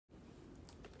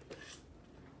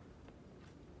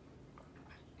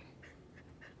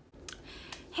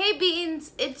Hey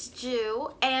Beans, it's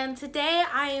Jew, and today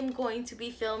I am going to be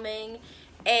filming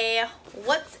a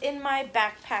What's in My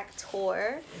Backpack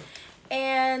tour.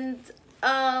 And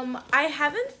I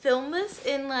haven't filmed this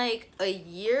in like a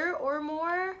year or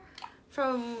more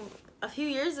from a few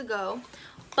years ago,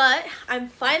 but I'm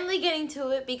finally getting to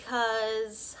it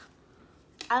because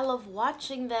I love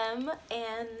watching them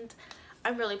and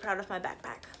I'm really proud of my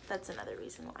backpack. That's another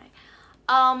reason why.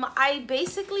 I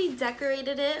basically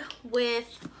decorated it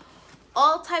with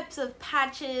all types of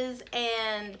patches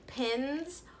and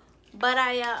pins, but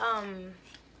I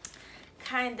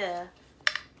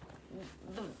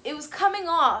it was coming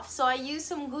off, so I used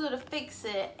some glue to fix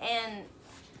it, and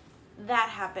that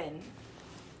happened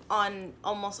on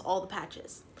almost all the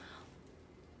patches.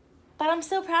 But I'm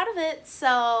still proud of it,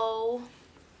 so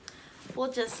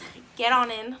we'll just get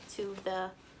on into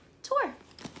the tour.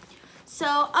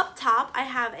 So up top, I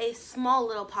have a small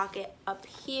little pocket up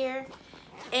here,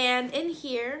 and in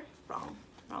here, wrong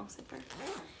zipper.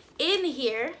 In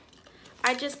here,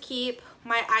 I just keep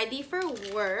my ID for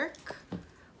work,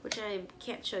 which I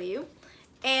can't show you,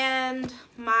 and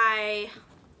my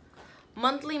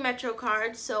monthly Metro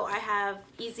card, so I have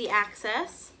easy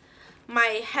access,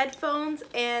 my headphones,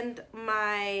 and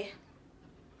my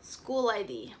school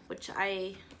ID, which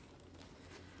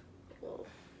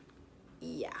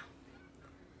yeah.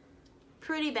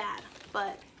 Pretty bad,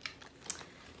 but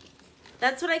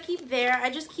that's what I keep there. I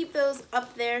just keep those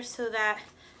up there so that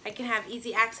I can have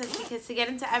easy access, because to get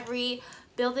into every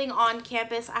building on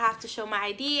campus I have to show my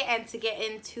ID, and to get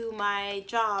into my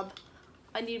job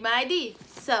I need my ID,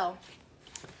 so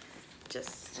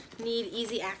just need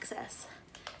easy access.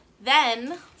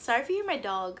 Then, sorry if you hear my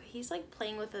dog, he's like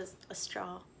playing with a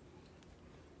straw.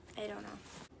 I don't know.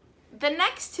 The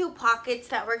next two pockets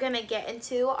that we're gonna get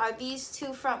into are these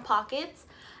two front pockets.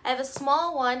 I have a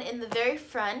small one in the very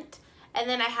front, and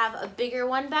then I have a bigger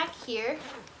one back here.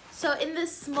 So in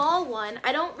this small one,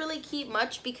 I don't really keep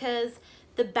much because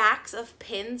the backs of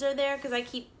pins are there, because I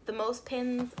keep the most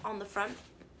pins on the front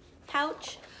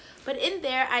pouch. But in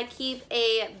there, I keep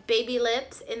a baby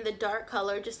lips in the dark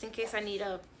color, just in case I need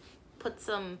to put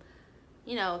some,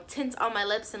 you know, tint on my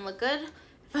lips and look good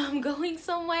if I'm going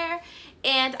somewhere.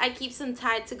 And I keep some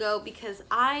Tide to Go because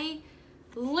I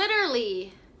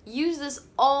literally use this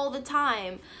all the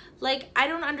time. Like, I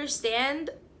don't understand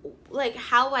like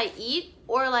how I eat,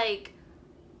 or like,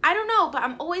 I don't know, but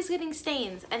I'm always getting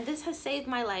stains, and this has saved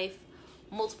my life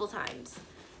multiple times.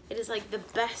 It is like the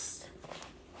best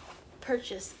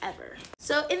purchase ever.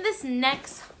 So in this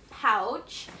next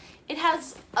pouch, it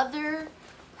has other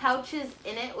pouches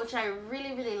in it, which I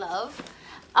really love.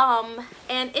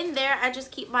 And in there, I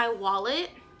just keep my wallet.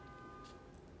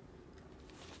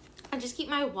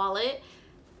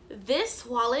 This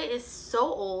wallet is so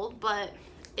old, but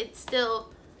it's still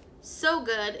so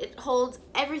good. It holds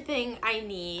everything I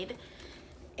need,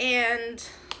 and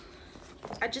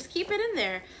I just keep it in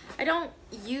there. I don't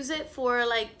use it for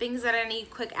like things that I need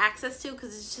quick access to,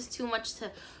 because it's just too much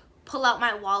to pull out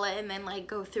my wallet and then like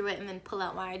go through it and then pull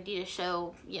out my ID to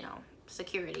show, you know,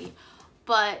 security.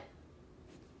 But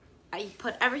I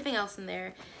put everything else in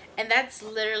there, and that's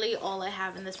literally all I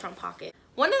have in this front pocket.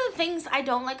 One of the things I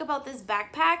don't like about this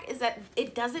backpack is that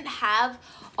it doesn't have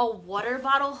a water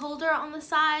bottle holder on the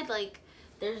side. Like,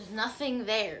 there's nothing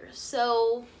there.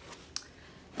 So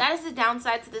that is the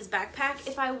downside to this backpack.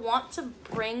 If I want to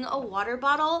bring a water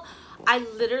bottle, I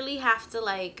literally have to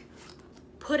like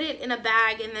put it in a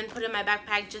bag and then put it in my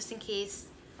backpack just in case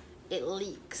it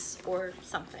leaks or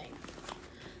something.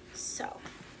 So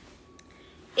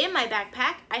in my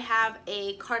backpack, I have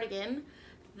a cardigan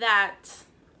that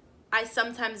I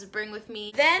sometimes bring with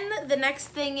me. Then the next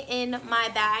thing in my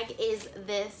bag is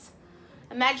this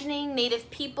Imagining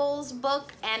Native Peoples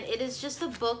book, and it is just a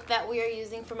book that we are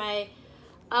using for my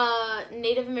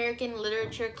Native American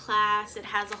literature class. It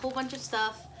has a whole bunch of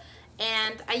stuff,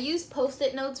 and I use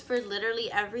post-it notes for literally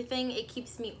everything. It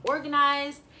keeps me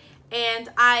organized, and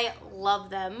I love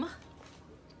them.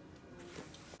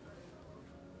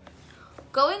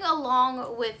 Going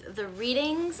along with the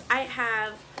readings, I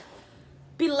have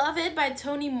Beloved by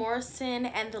Toni Morrison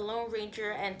and The Lone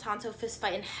Ranger and Tonto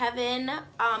Fistfight in Heaven.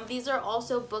 These are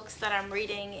also books that I'm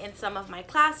reading in some of my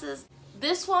classes.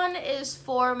 This one is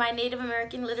for my Native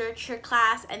American literature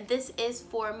class, and this is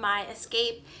for my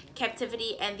Escape,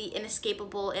 Captivity, and the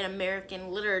Inescapable in American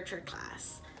Literature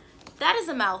class. That is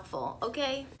a mouthful,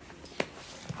 okay?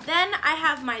 Then I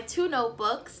have my two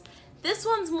notebooks. This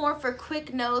one's more for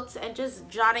quick notes and just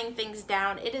jotting things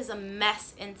down. It is a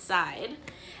mess inside.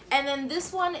 And then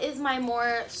this one is my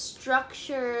more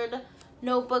structured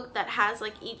notebook that has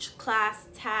like each class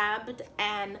tabbed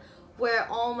and where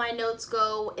all my notes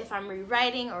go if I'm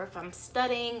rewriting or if I'm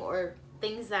studying or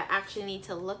things that actually need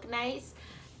to look nice.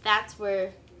 That's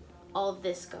where all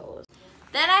this goes.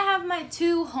 Then I have my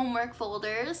 2 homework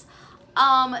folders.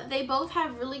 They both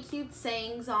have really cute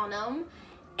sayings on them,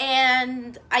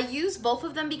 and I use both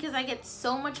of them because I get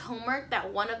so much homework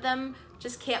that one of them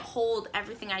just can't hold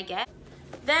everything I get.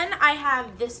 Then I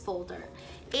have this folder.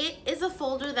 It is a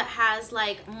folder that has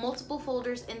like multiple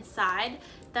folders inside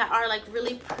that are like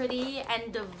really pretty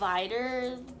and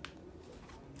dividers.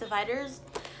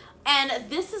 And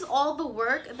this is all the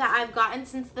work that I've gotten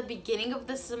since the beginning of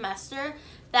the semester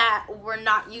that we're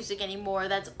not using anymore,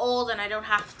 that's old and I don't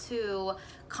have to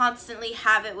constantly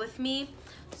have it with me.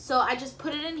 So I just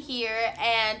put it in here,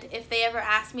 and if they ever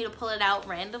ask me to pull it out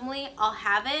randomly, I'll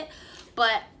have it,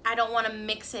 but I don't want to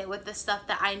mix it with the stuff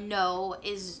that I know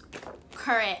is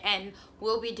current and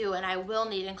will be due and I will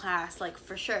need in class, like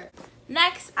for sure.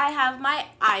 Next, I have my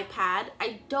iPad.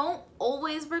 I don't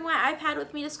always bring my iPad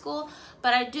with me to school,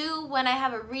 but I do when I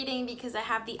have a reading because I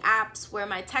have the apps where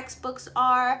my textbooks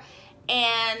are,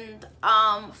 and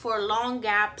for long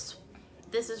gaps,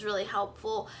 this is really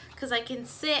helpful because I can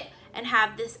sit and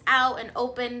have this out and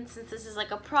open since this is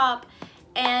like a prop,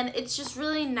 and it's just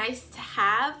really nice to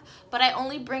have, but I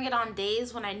only bring it on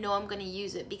days when I know I'm going to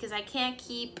use it because I can't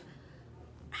keep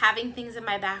having things in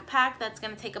my backpack that's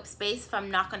going to take up space if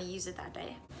I'm not going to use it that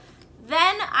day.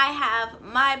 Then I have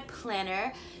my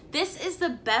planner. This is the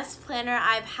best planner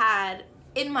I've had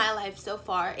in my life so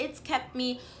far. It's kept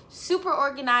me super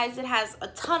organized. It has a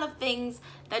ton of things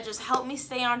that just help me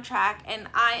stay on track, and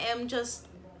I am just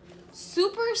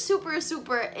super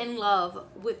in love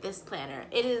with this planner.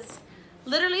 It is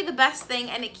literally the best thing,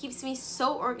 and it keeps me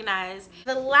so organized.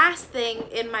 The last thing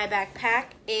in my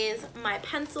backpack is my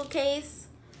pencil case.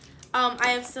 I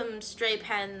have some stray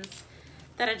pens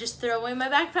that I just throw away in my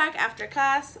backpack after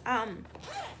class.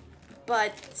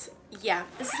 But yeah,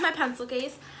 this is my pencil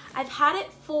case. I've had it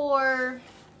for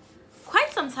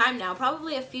quite some time now,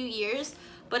 probably a few years,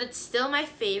 but it's still my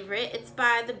favorite. It's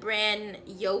by the brand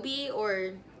Yobi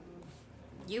or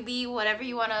Yubi, whatever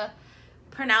you want to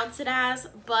pronounce it as,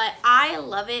 but I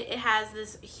love it. It has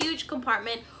this huge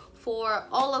compartment for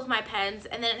all of my pens,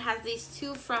 and then it has these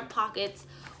 2 front pockets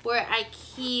where I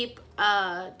keep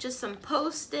just some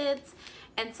Post-its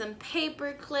and some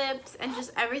paper clips and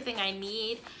just everything I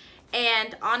need.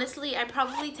 And honestly, I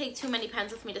probably take too many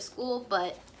pens with me to school,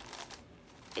 but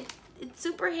it's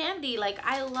super handy. Like,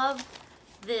 I love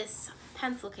this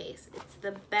pencil case. It's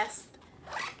the best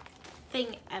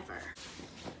thing ever.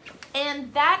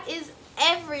 And that is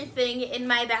everything in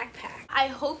my backpack. I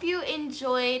hope you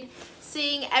enjoyed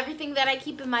seeing everything that I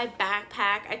keep in my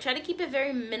backpack. I try to keep it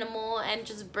very minimal and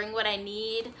just bring what I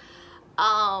need.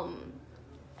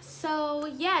 So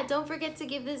yeah, don't forget to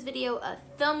give this video a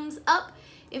thumbs up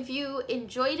if you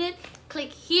enjoyed it.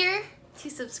 Click here to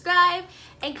subscribe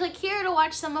and click here to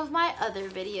watch some of my other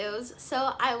videos.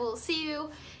 So I will see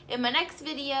you in my next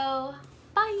video.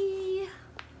 Bye!